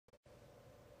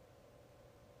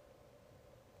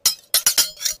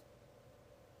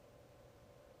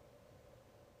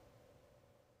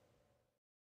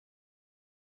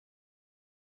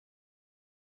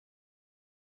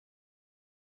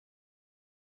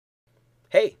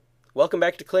Hey, welcome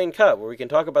back to Clean Cut, where we can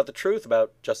talk about the truth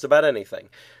about just about anything,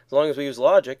 as long as we use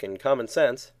logic and common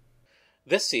sense.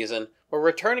 This season, we're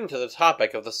returning to the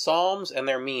topic of the Psalms and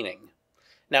their meaning.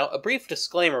 Now, a brief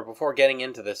disclaimer before getting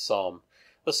into this psalm.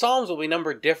 The Psalms will be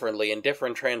numbered differently in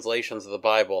different translations of the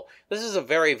Bible. This is a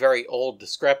very, very old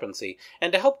discrepancy,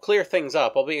 and to help clear things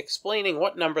up, I'll be explaining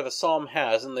what number the psalm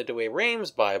has in the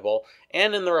Douay-Rheims Bible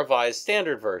and in the Revised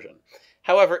Standard Version.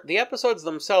 However, the episodes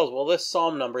themselves will list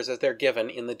psalm numbers as they're given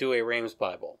in the Douay-Rheims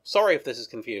Bible. Sorry if this is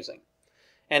confusing.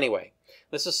 Anyway,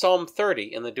 this is Psalm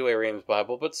 30 in the Douay-Rheims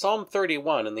Bible, but Psalm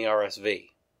 31 in the RSV.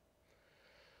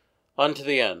 Unto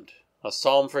the end, a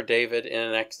psalm for David in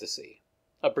an ecstasy.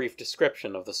 A brief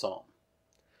description of the psalm.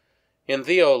 In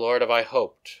thee, O Lord, have I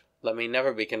hoped. Let me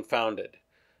never be confounded.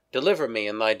 Deliver me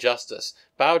in thy justice.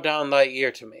 Bow down thy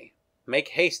ear to me. Make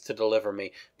haste to deliver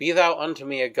me. Be thou unto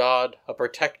me a God, a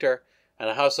protector, and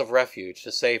a house of refuge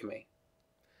to save me.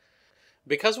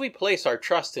 Because we place our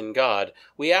trust in God,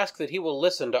 we ask that He will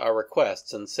listen to our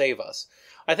requests and save us.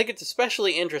 I think it's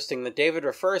especially interesting that David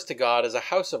refers to God as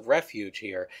a house of refuge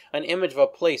here, an image of a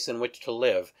place in which to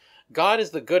live. God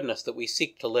is the goodness that we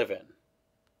seek to live in.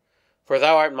 For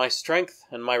thou art my strength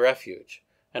and my refuge,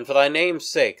 and for thy name's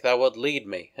sake thou wilt lead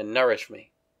me and nourish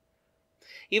me.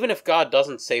 Even if God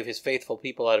doesn't save his faithful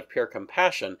people out of pure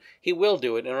compassion, he will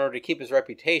do it in order to keep his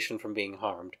reputation from being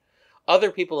harmed.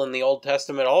 Other people in the Old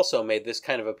Testament also made this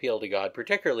kind of appeal to God,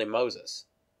 particularly Moses.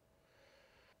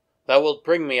 Thou wilt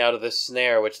bring me out of this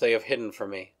snare which they have hidden for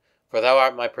me, for thou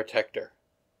art my protector.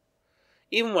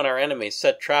 Even when our enemies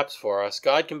set traps for us,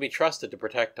 God can be trusted to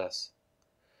protect us.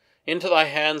 Into thy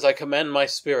hands I commend my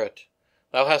spirit.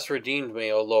 Thou hast redeemed me,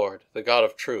 O Lord, the God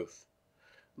of truth.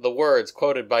 The words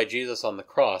quoted by Jesus on the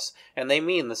cross, and they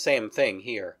mean the same thing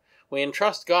here. We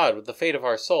entrust God with the fate of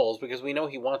our souls because we know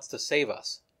he wants to save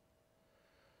us.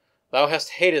 Thou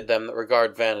hast hated them that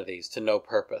regard vanities to no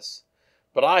purpose.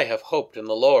 But I have hoped in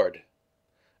the Lord.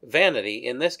 Vanity,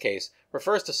 in this case,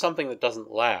 refers to something that doesn't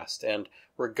last, and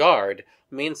regard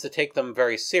means to take them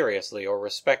very seriously or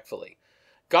respectfully.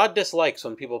 God dislikes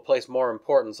when people place more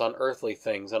importance on earthly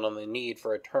things and on the need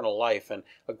for eternal life and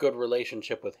a good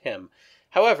relationship with him.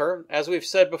 However, as we've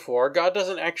said before, God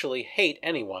doesn't actually hate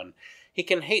anyone. He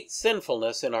can hate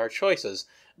sinfulness in our choices,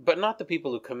 but not the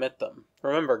people who commit them.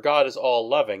 Remember, God is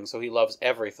all-loving, so he loves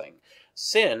everything.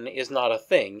 Sin is not a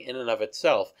thing in and of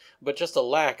itself, but just a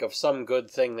lack of some good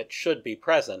thing that should be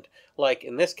present, like,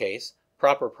 in this case,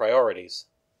 proper priorities.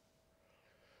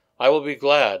 I will be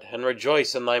glad and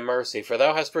rejoice in thy mercy, for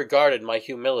thou hast regarded my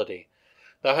humility.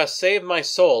 Thou hast saved my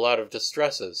soul out of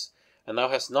distresses, and thou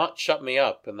hast not shut me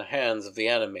up in the hands of the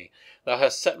enemy. Thou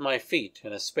hast set my feet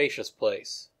in a spacious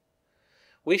place.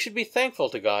 We should be thankful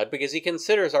to God because he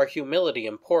considers our humility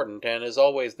important and is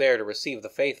always there to receive the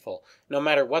faithful, no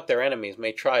matter what their enemies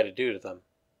may try to do to them.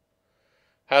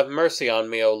 Have mercy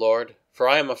on me, O Lord, for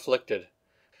I am afflicted.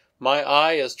 My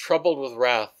eye is troubled with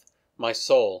wrath, my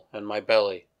soul and my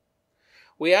belly.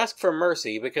 We ask for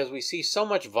mercy because we see so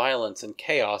much violence and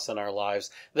chaos in our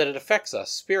lives that it affects us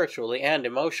spiritually and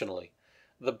emotionally.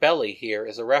 The belly here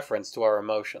is a reference to our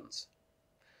emotions.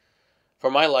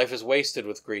 For my life is wasted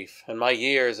with grief, and my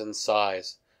years in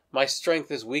sighs. My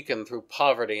strength is weakened through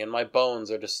poverty, and my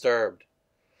bones are disturbed.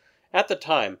 At the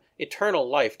time, eternal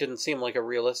life didn't seem like a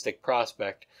realistic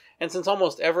prospect, and since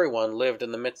almost everyone lived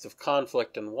in the midst of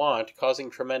conflict and want, causing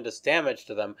tremendous damage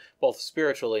to them, both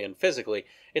spiritually and physically,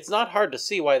 it's not hard to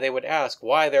see why they would ask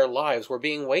why their lives were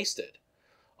being wasted.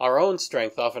 Our own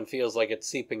strength often feels like it's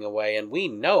seeping away, and we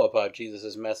know about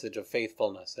Jesus' message of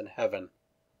faithfulness in heaven.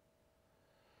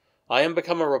 I am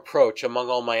become a reproach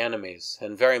among all my enemies,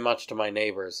 and very much to my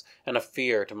neighbors, and a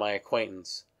fear to my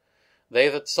acquaintance. They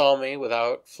that saw me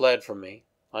without fled from me.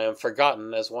 I am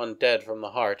forgotten as one dead from the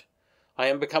heart. I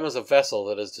am become as a vessel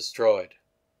that is destroyed.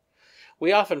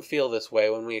 We often feel this way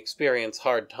when we experience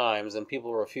hard times and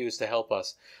people refuse to help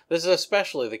us. This is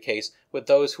especially the case with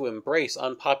those who embrace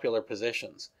unpopular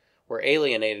positions. We're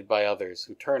alienated by others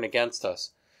who turn against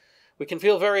us. We can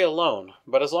feel very alone,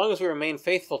 but as long as we remain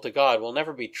faithful to God, we'll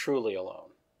never be truly alone.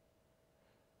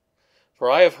 For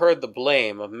I have heard the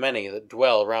blame of many that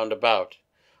dwell round about.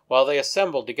 While they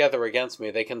assembled together against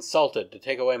me, they consulted to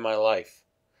take away my life.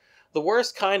 The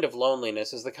worst kind of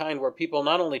loneliness is the kind where people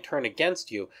not only turn against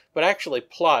you, but actually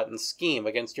plot and scheme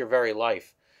against your very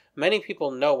life. Many people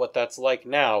know what that's like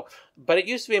now, but it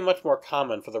used to be much more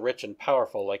common for the rich and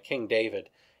powerful, like King David.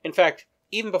 In fact,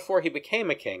 even before he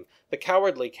became a king, the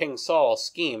cowardly King Saul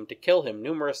schemed to kill him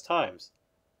numerous times.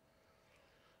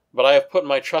 But I have put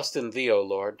my trust in thee, O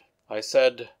Lord. I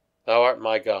said, Thou art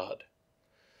my God.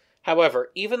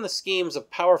 However, even the schemes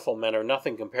of powerful men are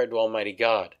nothing compared to Almighty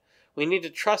God. We need to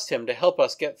trust him to help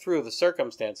us get through the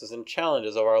circumstances and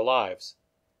challenges of our lives.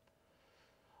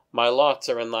 My lots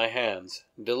are in thy hands.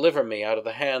 Deliver me out of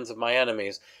the hands of my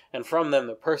enemies, and from them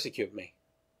that persecute me.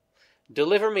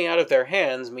 Deliver me out of their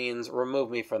hands means remove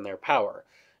me from their power.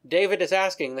 David is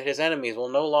asking that his enemies will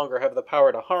no longer have the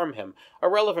power to harm him, a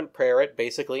relevant prayer at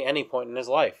basically any point in his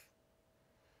life.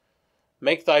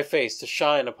 Make thy face to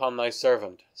shine upon thy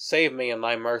servant. Save me in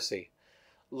thy mercy.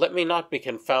 Let me not be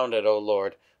confounded, O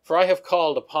Lord, for I have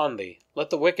called upon thee. Let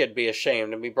the wicked be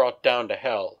ashamed and be brought down to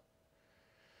hell.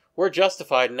 We're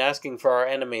justified in asking for our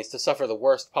enemies to suffer the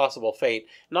worst possible fate,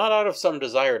 not out of some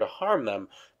desire to harm them,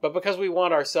 but because we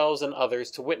want ourselves and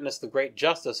others to witness the great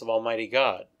justice of Almighty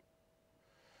God.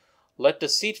 Let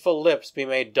deceitful lips be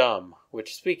made dumb,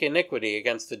 which speak iniquity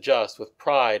against the just with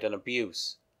pride and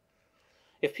abuse.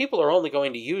 If people are only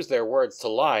going to use their words to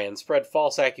lie and spread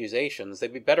false accusations,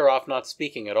 they'd be better off not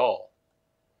speaking at all.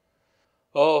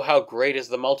 Oh, how great is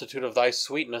the multitude of thy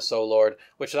sweetness, O Lord,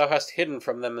 which thou hast hidden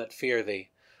from them that fear thee,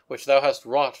 which thou hast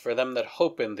wrought for them that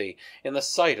hope in thee, in the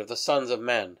sight of the sons of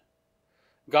men.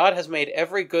 God has made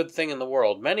every good thing in the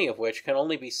world, many of which can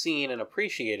only be seen and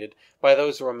appreciated by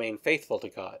those who remain faithful to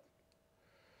God.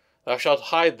 Thou shalt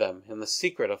hide them in the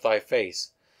secret of thy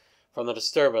face, from the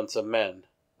disturbance of men.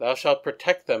 Thou shalt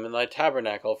protect them in thy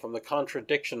tabernacle from the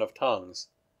contradiction of tongues.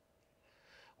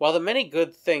 While the many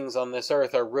good things on this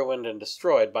earth are ruined and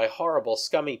destroyed by horrible,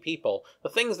 scummy people, the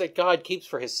things that God keeps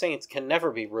for his saints can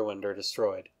never be ruined or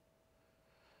destroyed.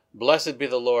 Blessed be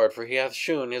the Lord, for he hath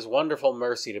shewn his wonderful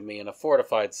mercy to me in a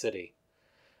fortified city.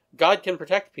 God can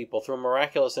protect people through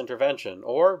miraculous intervention,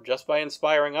 or just by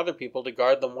inspiring other people to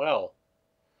guard them well.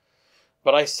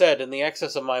 But I said in the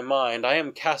excess of my mind, I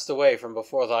am cast away from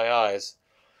before thy eyes.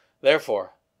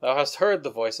 Therefore, thou hast heard the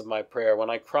voice of my prayer when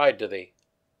I cried to thee.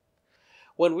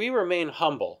 When we remain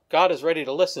humble, God is ready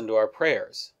to listen to our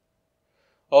prayers.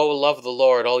 O love the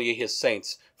Lord, all ye his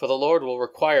saints, for the Lord will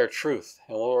require truth,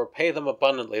 and will repay them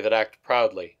abundantly that act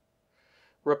proudly.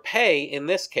 Repay, in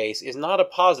this case, is not a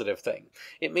positive thing.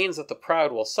 It means that the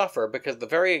proud will suffer, because the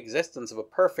very existence of a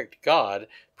perfect God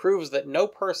proves that no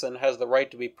person has the right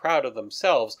to be proud of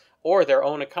themselves or their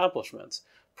own accomplishments.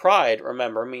 Pride,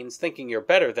 remember, means thinking you're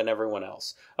better than everyone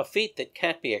else, a feat that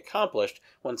can't be accomplished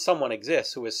when someone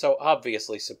exists who is so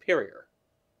obviously superior.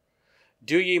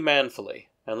 Do ye manfully,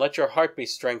 and let your heart be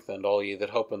strengthened, all ye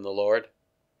that hope in the Lord.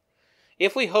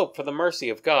 If we hope for the mercy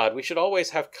of God, we should always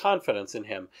have confidence in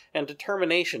him and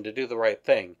determination to do the right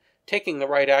thing, taking the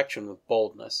right action with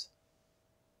boldness.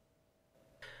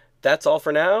 That's all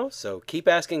for now, so keep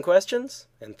asking questions,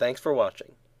 and thanks for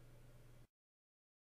watching.